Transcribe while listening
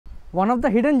One of the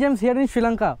hidden gems here in Sri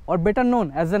Lanka, or better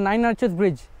known as the Nine Arches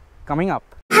Bridge, coming up.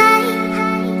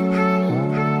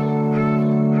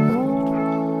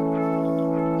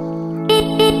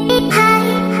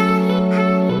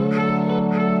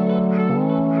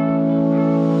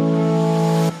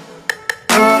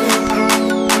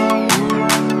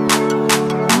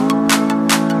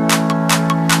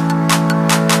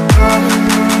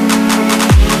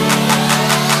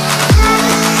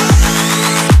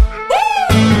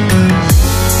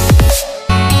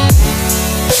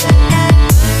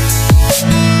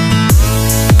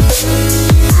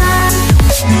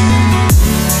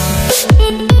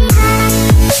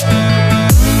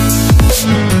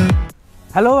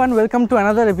 Hello and welcome to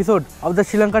another episode of the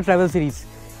Sri Lanka travel series.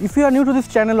 If you are new to this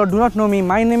channel or do not know me,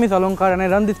 my name is Alankar and I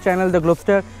run this channel, The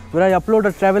Globster, where I upload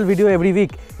a travel video every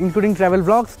week, including travel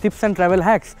vlogs, tips and travel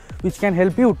hacks, which can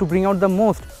help you to bring out the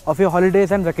most of your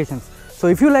holidays and vacations. So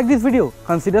if you like this video,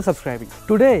 consider subscribing.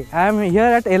 Today I am here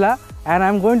at Ella and I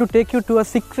am going to take you to a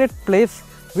secret place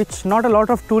which not a lot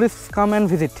of tourists come and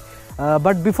visit.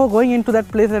 But before going into that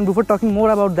place and before talking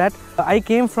more about that, I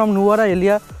came from Nuwara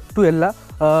area to Ella.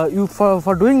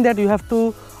 For doing that you have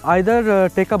to either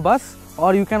take a bus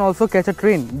or you can also catch a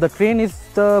train. The train is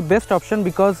the best option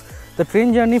because the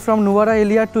train journey from Nuwara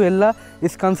area to Ella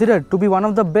is considered to be one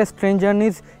of the best train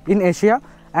journeys in Asia.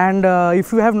 And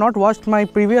if you have not watched my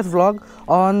previous vlog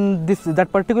on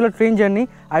that particular train journey,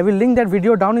 I will link that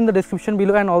video down in the description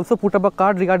below and also put up a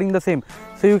card regarding the same.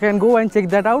 So you can go and check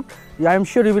that out. I am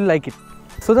sure you will like it.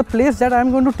 So the place that I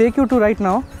am going to take you to right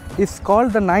now is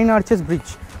called the Nine Arches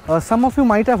Bridge. Some of you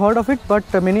might have heard of it, but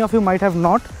many of you might have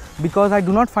not, because I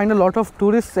do not find a lot of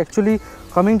tourists actually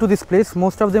coming to this place.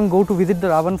 Most of them go to visit the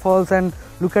Ravan Falls and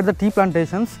look at the tea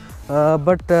plantations.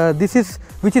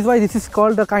 Which is why this is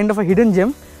called a kind of a hidden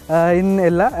gem in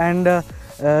Ella, and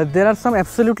there are some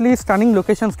absolutely stunning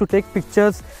locations to take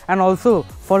pictures and also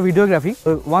for videography.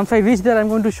 Once I reach there, I am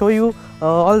going to show you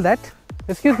all that.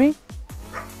 Excuse me,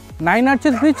 Nine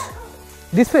Arches Bridge,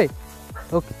 this way.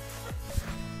 Okay.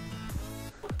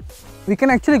 We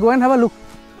can actually go and have a look.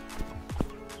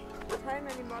 Time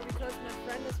anymore because my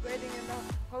friend is waiting in the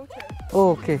hotel.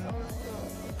 Oh, okay.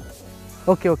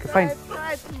 Okay, fine.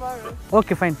 Try tomorrow.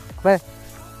 Okay, fine. Bye.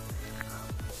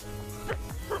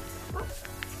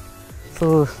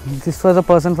 So this was a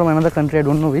person from another country, I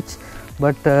don't know which,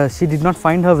 but she did not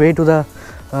find her way to the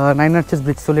Nine Arches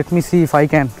Bridge. So let me see if I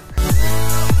can.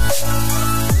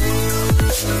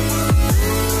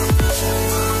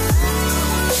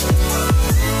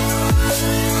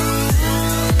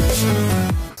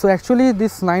 So actually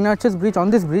this Nine Arches Bridge, on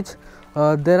this bridge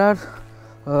there are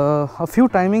a few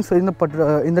timings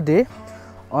in the day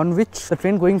on which the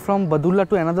train going from Badulla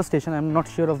to another station, I am not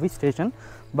sure of which station,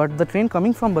 but the train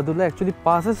coming from Badulla actually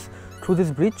passes through this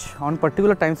bridge on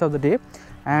particular times of the day,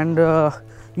 and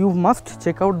you must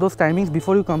check out those timings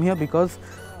before you come here, because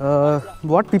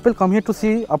what people come here to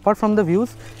see apart from the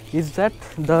views is that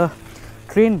the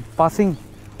train passing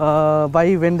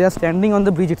by when they are standing on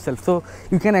the bridge itself. So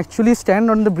you can actually stand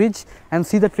on the bridge and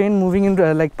see the train moving in,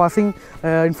 like passing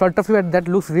in front of you, and that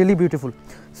looks really beautiful.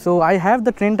 So I have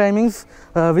the train timings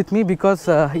with me because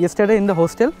yesterday in the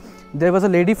hostel there was a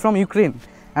lady from Ukraine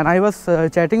and I was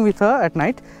chatting with her at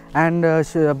night, and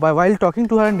while talking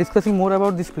to her and discussing more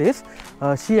about this place,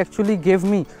 she actually gave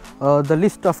me the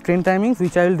list of train timings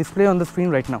which I will display on the screen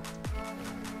right now.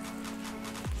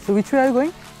 So which way are you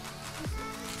going?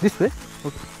 This way?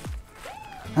 Okay.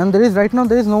 And right now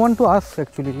there is no one to ask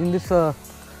actually. In this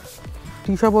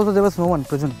tea shop also there was no one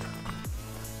present.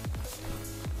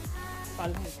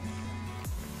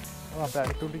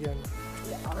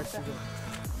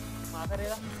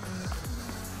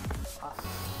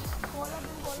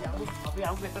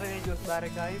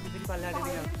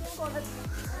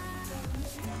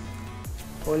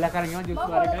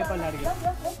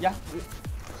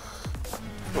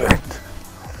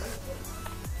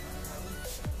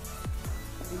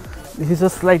 This is a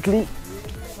slightly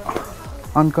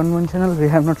unconventional way,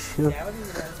 I am not sure.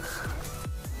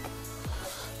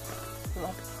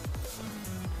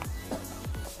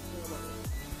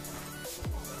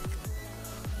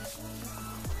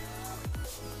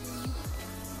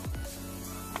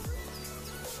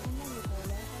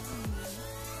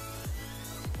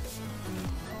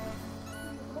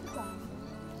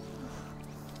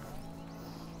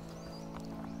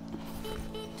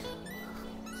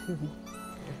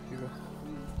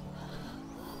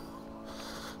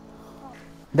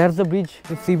 That's the bridge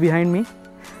you see behind me,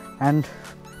 and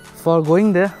for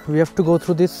going there we have to go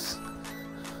through this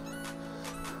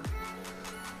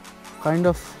kind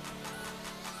of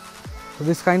So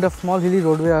this kind of small hilly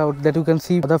roadway out that you can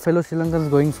see other fellow Sri Lankans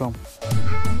going from.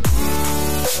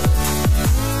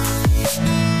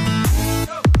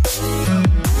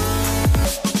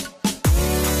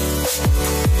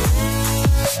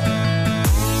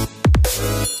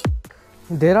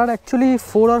 There are actually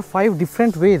 4 or 5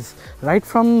 different ways, right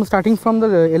from starting from the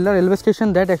LR railway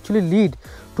station, that actually lead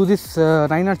to this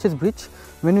 9 Arches Bridge.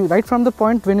 When you right from the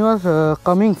point when you are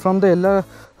coming from the LR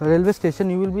railway station,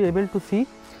 you will be able to see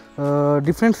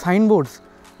different signboards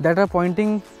that are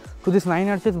pointing to this 9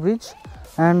 Arches Bridge,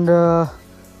 and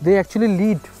they actually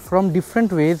lead from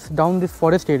different ways down this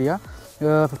forest area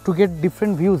to get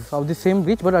different views of the same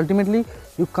bridge, but ultimately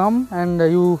you come and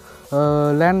you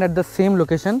land at the same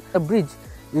location. The bridge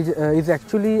is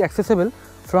actually accessible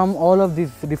from all of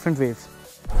these different ways.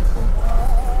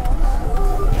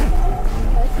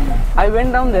 I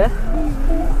went down there,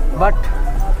 but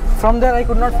from there I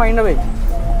could not find a way.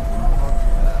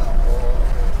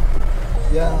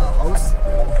 Yeah, house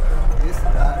is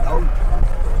down.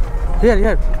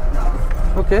 Here.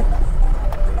 Okay.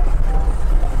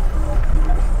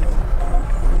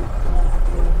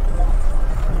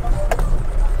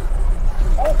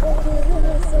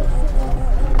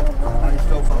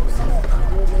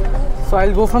 So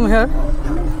I'll go from here.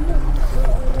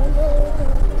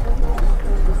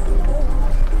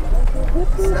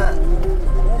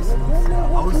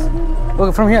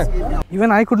 Okay, from here.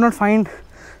 Even I could not find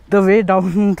the way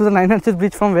down to the 9 Arches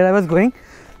Bridge from where I was going.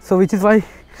 So which is why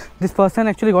this person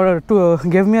actually got to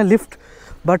give me a lift.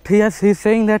 But he's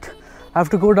saying that I have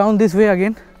to go down this way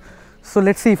again. So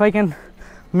let's see if I can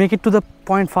make it to the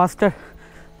point faster,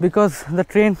 because the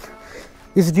train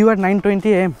is due at 9:20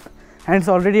 AM and it's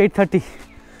already 8:30.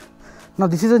 Now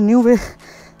this is a new way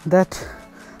that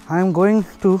I am going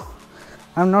to.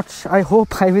 I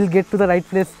hope I will get to the right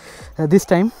place this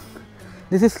time.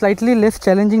 This is slightly less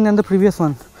challenging than the previous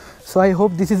one, so I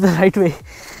hope this is the right way.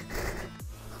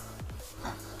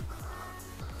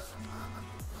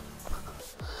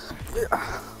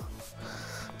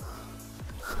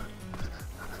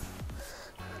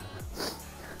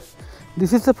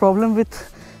 This is the problem with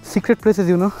secret places,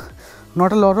 you know.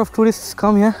 Not a lot of tourists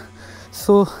come here,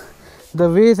 so the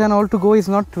ways and all to go is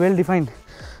not well defined.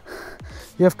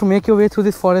 You have to make your way through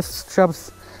these forest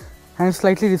shrubs, and it's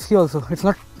slightly risky also.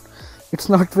 It's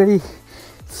not very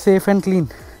safe and clean.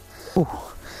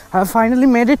 Oh, I have finally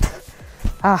made it.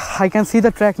 I can see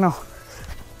the track now.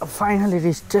 I finally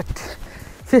reached it.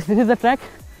 See, this is the track.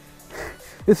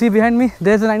 You see behind me,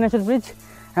 there's the 9 Arches Bridge,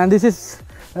 and this is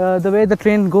the way the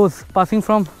train goes, passing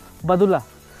from Badula.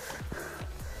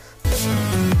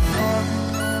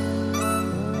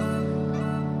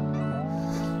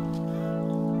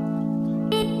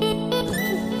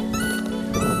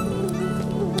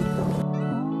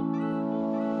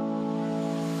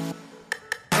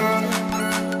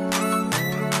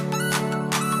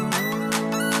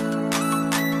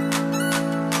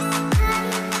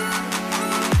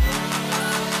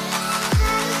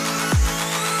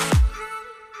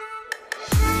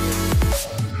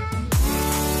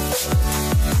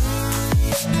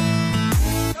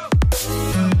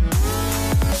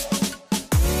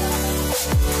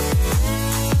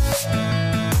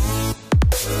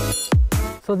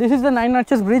 So this is the 9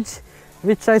 Arches Bridge,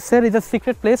 which I said is a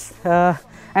secret place,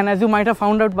 and as you might have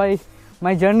found out by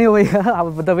my journey over here,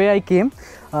 the way I came,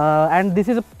 and this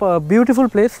is a beautiful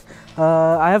place.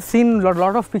 I have seen a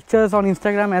lot of pictures on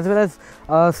Instagram as well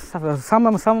as some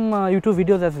YouTube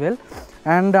videos as well,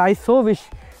 and I so wish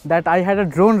that I had a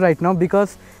drone right now,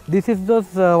 because this is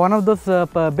one of those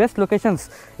best locations,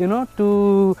 you know,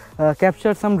 to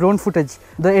capture some drone footage.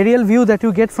 The aerial view that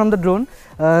you get from the drone,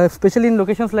 especially in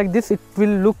locations like this, it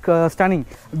will look stunning.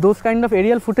 Those kind of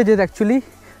aerial footages actually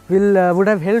would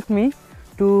have helped me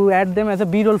to add them as a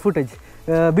B-roll footage.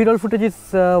 B-roll footage is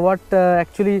what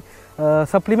actually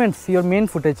supplements your main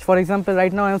footage. For example,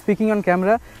 right now I am speaking on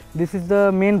camera. This is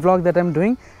the main vlog that I am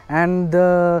doing, and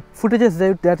the footages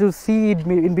that you see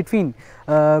in between,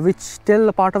 which tell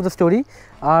a part of the story,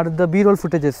 are the B-roll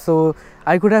footages. So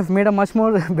I could have made a much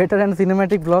more better and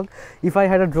cinematic vlog if I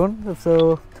had a drone.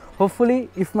 So hopefully,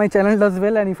 if my channel does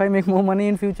well and if I make more money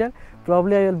in future,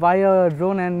 probably I will buy a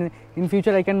drone, and in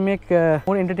future I can make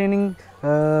more entertaining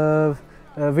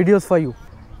videos for you.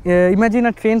 Imagine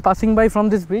a train passing by from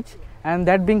this bridge and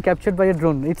that being captured by a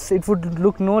drone. It would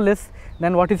look no less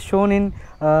than what is shown in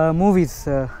movies,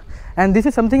 and this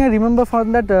is something I remember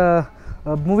from that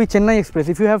movie Chennai Express.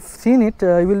 If you have seen it,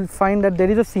 you will find that there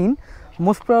is a scene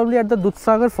most probably at the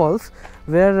Dudhsagar Falls,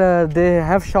 where they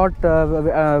have shot,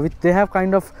 they have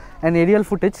kind of an aerial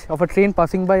footage of a train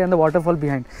passing by and the waterfall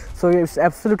behind. So it's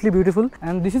absolutely beautiful,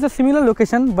 and this is a similar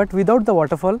location but without the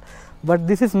waterfall, but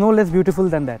this is no less beautiful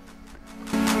than that.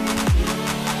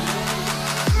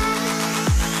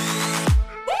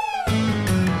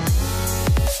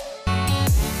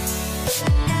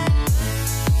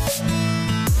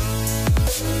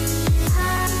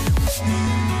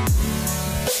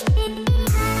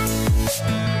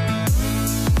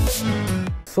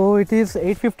 So it is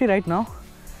 8:50 right now,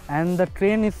 and the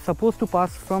train is supposed to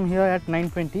pass from here at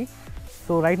 9:20.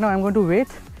 So right now I'm going to wait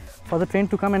for the train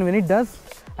to come, and when it does,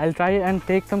 I'll try and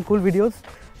take some cool videos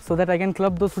so that I can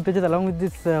club those footages along with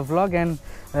this vlog and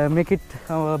make it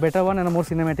a better one and a more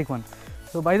cinematic one.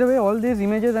 So by the way, all these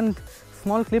images and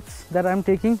small clips that I'm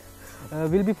taking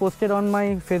will be posted on my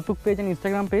Facebook page and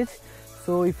Instagram page.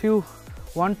 So if you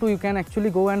want to, you can actually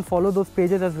go and follow those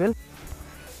pages as well.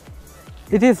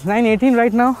 It is 9:18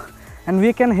 right now, and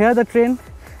we can hear the train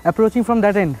approaching from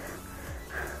that end.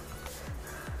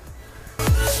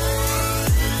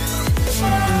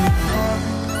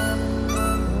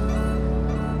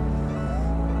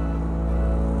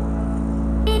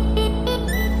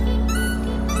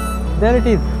 There it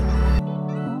is.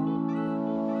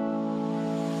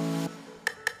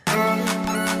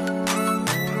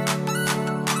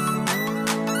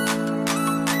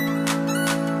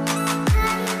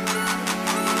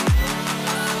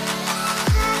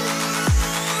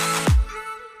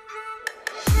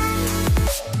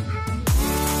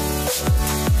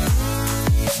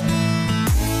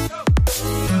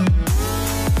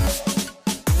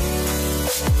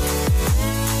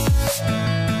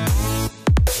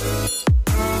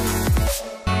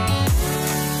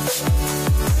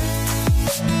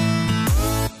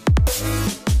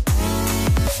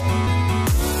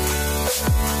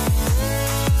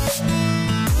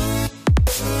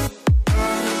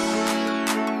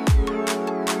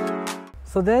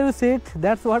 So there you see it,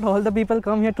 that's what all the people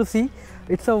come here to see.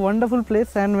 It's a wonderful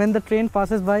place, and when the train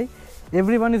passes by,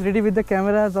 everyone is ready with the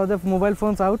cameras or the mobile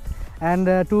phones out and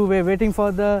waiting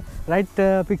for the right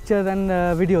pictures and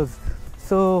videos.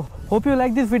 So hope you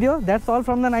like this video. That's all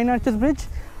from the 9 Arches Bridge.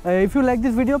 If you like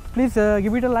this video, please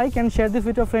give it a like and share this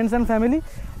with your friends and family,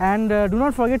 and do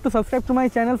not forget to subscribe to my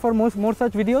channel for more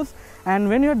such videos. And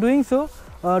when you are doing so,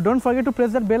 don't forget to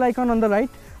press that bell icon on the right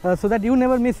so that you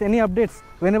never miss any updates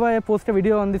whenever I post a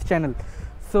video on this channel.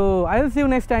 So I will see you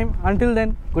next time. Until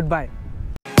then, goodbye.